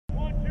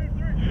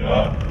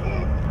I'll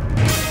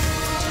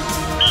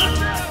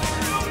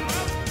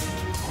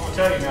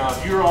tell you now,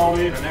 if you're all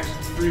in the next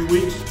 3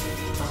 weeks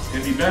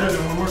and be better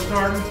than when we're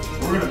starting,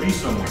 we're going to be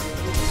somewhere.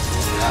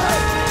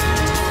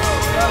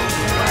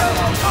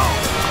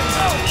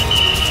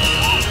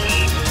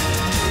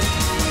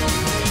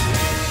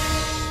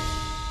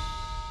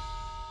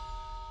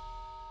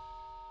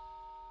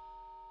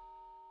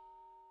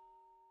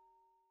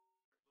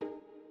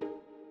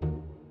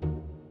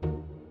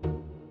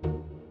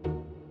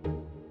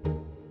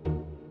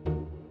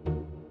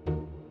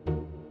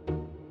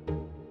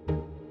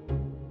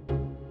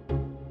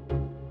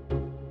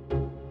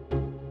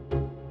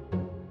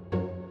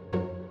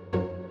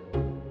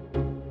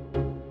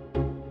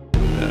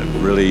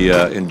 Really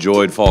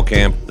enjoyed fall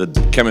camp. The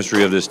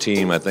chemistry of this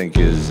team, I think,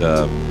 is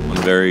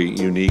very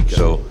unique.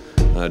 So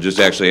just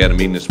actually had a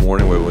meeting this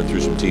morning where we went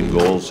through some team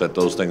goals, set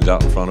those things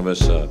out in front of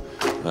us.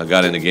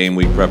 Got into game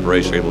week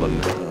preparation, able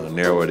to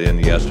narrow it in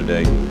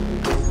yesterday.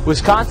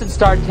 Wisconsin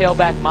star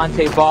tailback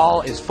Monte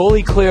Ball is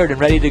fully cleared and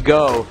ready to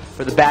go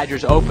for the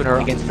Badgers opener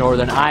against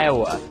Northern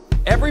Iowa.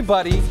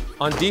 Everybody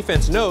on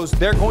defense knows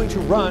they're going to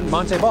run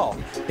Monte Ball.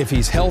 If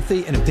he's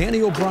healthy and if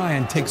Danny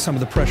O'Brien takes some of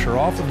the pressure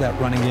off of that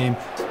running game,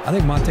 I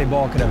think Monte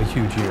Ball could have a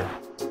huge year.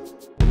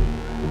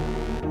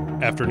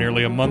 After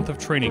nearly a month of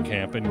training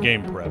camp and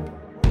game prep,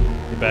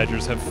 the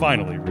Badgers have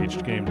finally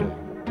reached game day.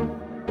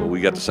 Well,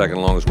 we got the second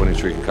longest winning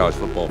streak in college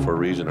football for a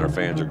reason. Our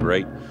fans are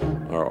great.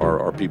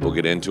 Our people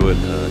get into it.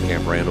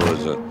 Camp Randall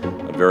is a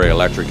very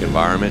electric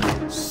environment.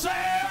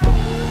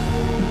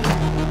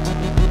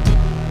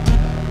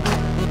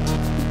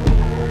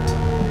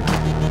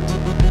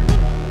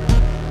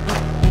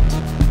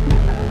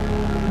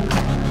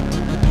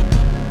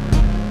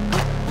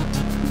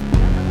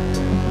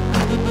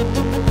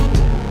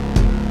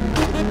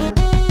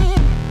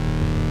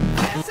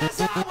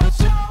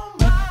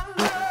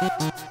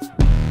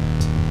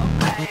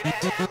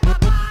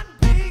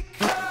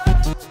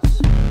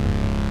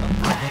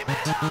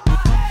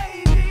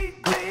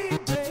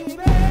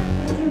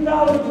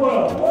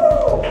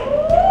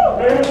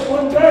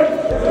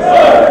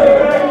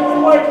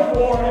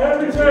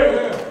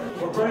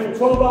 We're bringing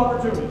 12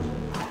 opportunities.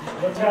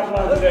 Let's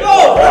capitalize today.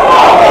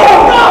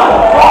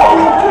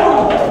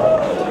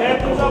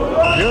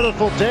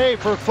 Beautiful day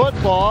for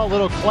football. A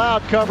little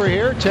cloud cover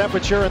here.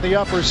 Temperature in the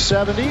upper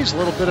 70s. A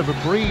little bit of a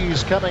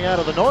breeze coming out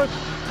of the north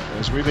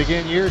as we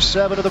begin year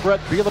 7 of the Brett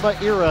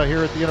Bielema era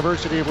here at the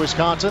University of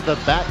Wisconsin. The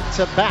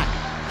back-to-back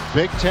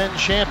Big Ten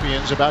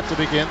champions about to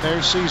begin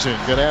their season.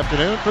 Good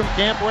afternoon from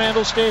Camp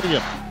Randall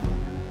Stadium.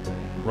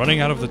 Running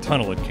out of the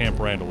tunnel at Camp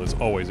Randall is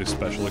always a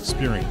special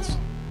experience.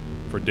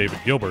 For David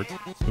Gilbert,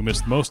 who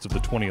missed most of the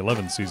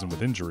 2011 season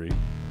with injury,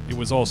 it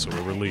was also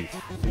a relief.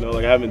 You know,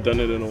 like I haven't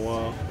done it in a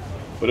while,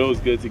 but it was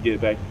good to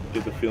get the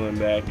feeling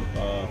back.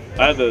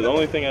 The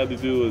only thing I had to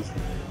do was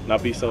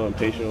not be so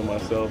impatient with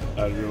myself.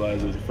 I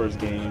realized it was the first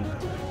game,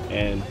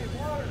 and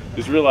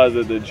just realize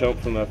that the jump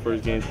from that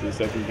first game to the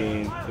second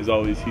game is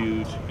always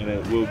huge, and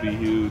it will be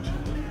huge,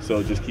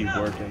 so just keep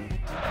working.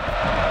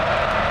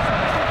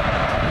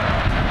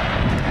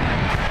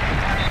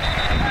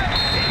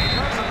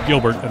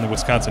 Gilbert and the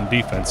Wisconsin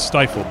defense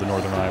stifled the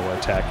Northern Iowa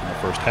attack in the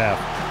first half,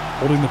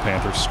 holding the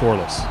Panthers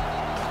scoreless.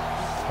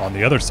 On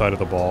the other side of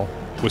the ball,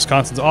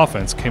 Wisconsin's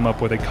offense came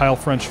up with a Kyle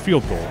French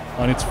field goal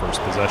on its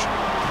first possession.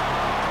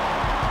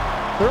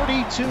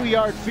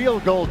 32-yard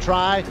field goal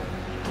try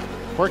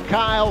for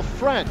Kyle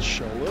French.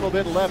 A little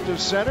bit left of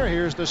center.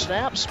 Here's the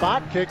snap.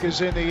 Spot kick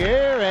is in the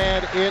air,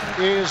 and it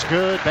is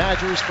good.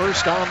 Badgers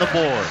first on the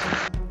board.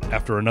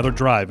 After another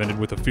drive ended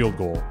with a field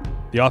goal,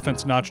 the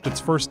offense notched its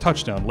first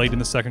touchdown late in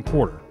the second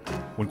quarter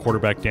when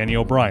quarterback Danny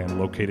O'Brien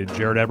located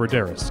Jared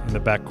Aberderis in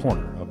the back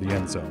corner of the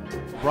end zone.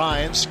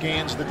 O'Brien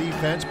scans the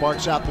defense,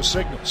 barks out the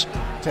signals.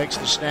 Takes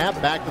the snap,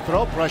 back the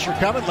throw, pressure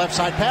coming, left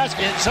side pass,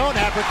 end zone.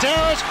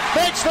 Aberderis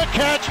makes the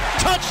catch.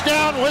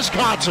 Touchdown,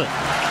 Wisconsin.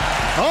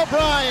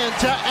 O'Brien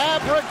to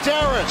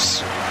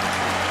Aberderis.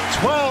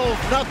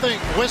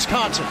 12-0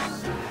 Wisconsin.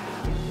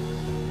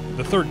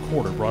 The third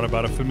quarter brought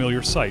about a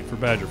familiar sight for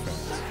Badger fans.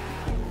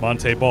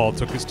 Monte Ball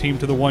took his team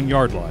to the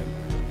 1-yard line,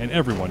 and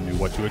everyone knew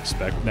what to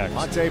expect next.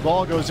 Monte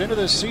Ball goes into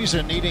this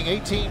season needing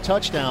 18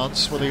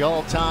 touchdowns for the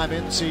all-time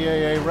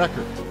NCAA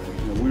record.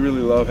 We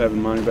really love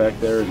having Monte back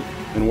there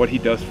and what he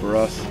does for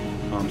us.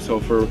 So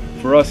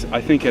for us,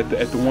 I think at the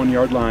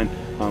 1-yard line,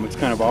 it's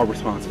kind of our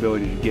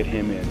responsibility to get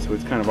him in. So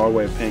it's kind of our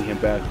way of paying him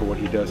back for what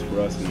he does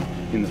for us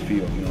in the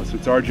field. So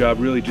it's our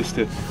job really just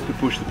to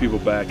push the people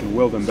back and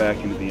will them back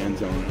into the end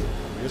zone.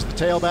 Here's the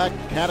tailback,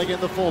 Hannigan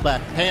the fullback.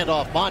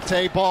 Handoff,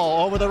 Monte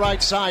Ball over the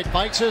right side,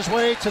 fights his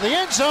way to the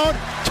end zone.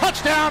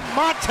 Touchdown,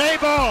 Monte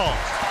Ball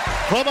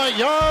from a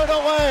yard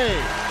away.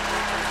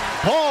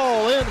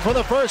 Ball in for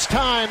the first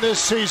time this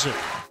season.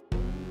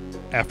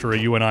 After a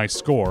UNI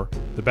score,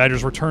 the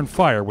Badgers return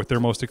fire with their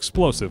most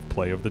explosive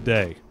play of the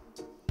day.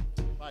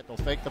 They'll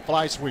fake the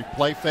fly sweep,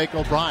 play fake.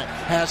 O'Brien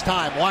has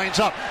time, winds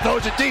up,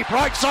 throws it deep,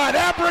 right side.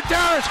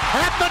 Aberderis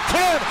at the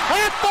 10,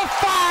 at the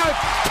 5,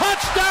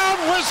 touchdown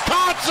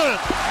Wisconsin.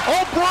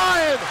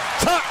 O'Brien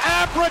to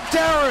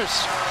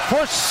Aberderis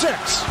for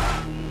 6.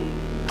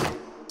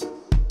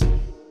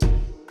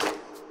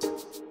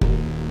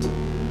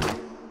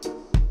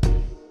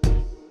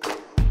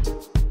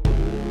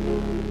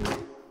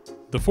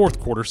 The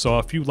fourth quarter saw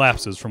a few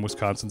lapses from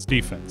Wisconsin's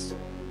defense,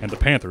 and the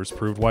Panthers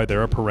proved why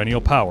they're a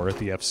perennial power at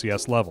the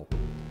FCS level.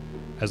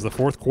 As the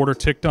fourth quarter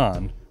ticked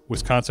on,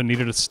 Wisconsin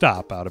needed a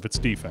stop out of its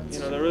defense.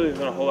 There really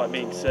isn't a whole lot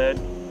being said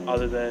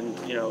other than,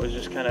 it was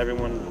just kind of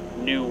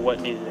everyone knew what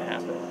needed to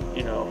happen.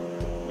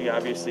 We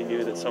obviously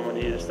knew that someone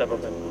needed to step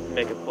up and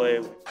make a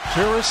play.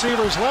 2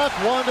 receivers left,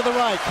 1 to the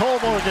right.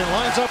 Cole Morgan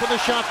lines up in the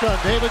shotgun.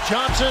 David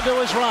Johnson to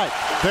his right.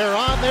 They're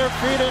on their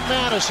feet in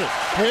Madison.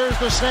 Here's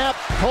the snap.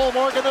 Cole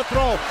Morgan to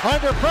throw.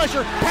 Under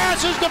pressure.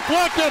 Pass is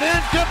deflected.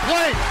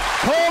 Incomplete.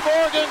 Cole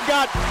Morgan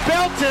got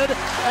belted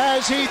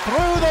as he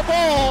threw the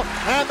ball,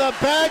 and the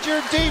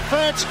Badger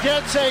defense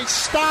gets a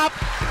stop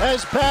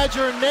as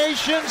Badger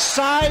Nation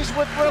sighs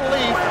with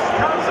relief.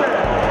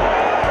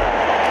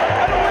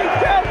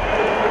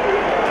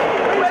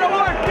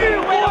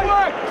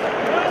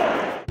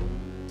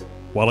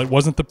 While it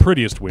wasn't the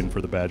prettiest win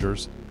for the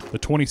Badgers, the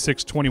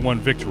 26-21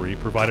 victory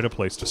provided a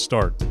place to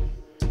start.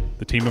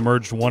 The team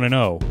emerged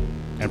 1-0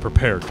 and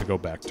prepared to go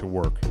back to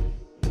work.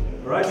 All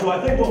right, so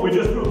I think what we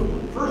just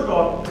proved, first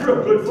off,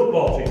 you're a good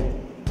football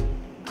team.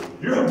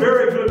 You're a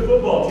very good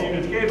football team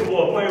that's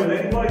capable of playing with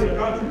anybody in the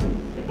country.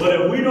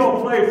 But if we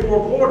don't play 4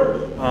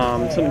 quarters...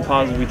 Something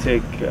positive we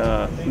take,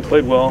 we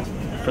played well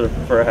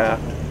for a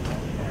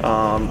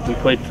half. We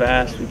played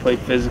fast, we played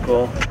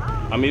physical.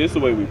 It's the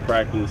way we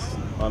practice.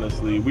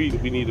 Honestly, we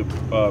need to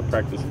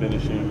practice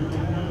finishing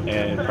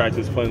and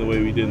practice playing the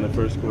way we did in the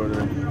first quarter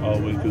all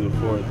the way through the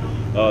fourth.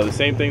 The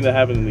same thing that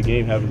happened in the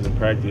game happens in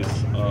practice.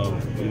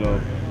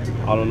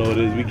 I don't know what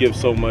it is. We give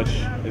so much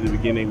at the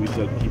beginning. We just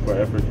have to keep our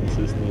effort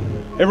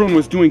consistent. Everyone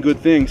was doing good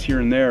things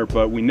here and there,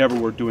 but we never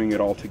were doing it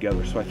all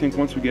together. So I think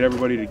once we get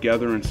everybody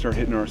together and start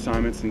hitting our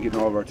assignments and getting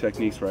all of our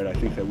techniques right, I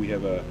think that we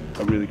have a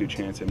really good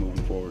chance at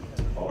moving forward.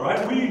 All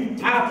right, we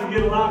have to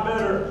get a lot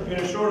better in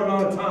a short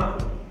amount of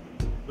time.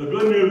 The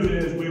good news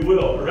is we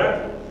will,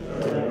 correct?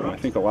 I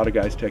think a lot of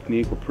guys'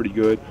 technique were pretty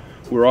good.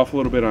 We're off a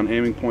little bit on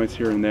aiming points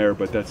here and there,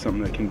 but that's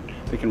something that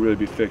can really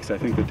be fixed. I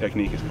think the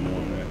technique has come a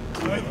long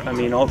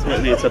way.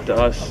 Ultimately it's up to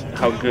us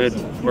how good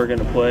we're going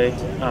to play.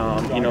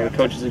 The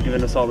coaches have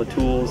given us all the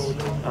tools,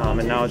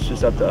 and now it's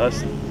just up to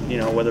us,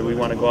 whether we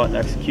want to go out and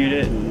execute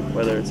it and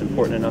whether it's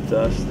important enough to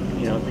us,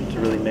 to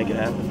really make it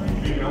happen.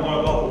 I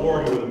want to go to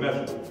Oregon with a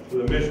message.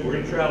 With a mission, we're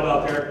going to travel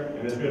out there,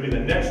 and it's going to be the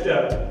next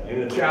step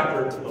in the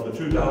chapter of the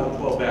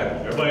 2012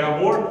 Badgers. Everybody on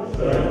board? All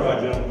right,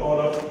 gentlemen, call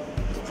it up.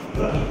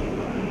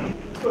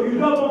 So you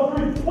done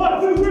on 3.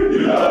 1, 2,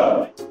 3.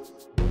 Yeah!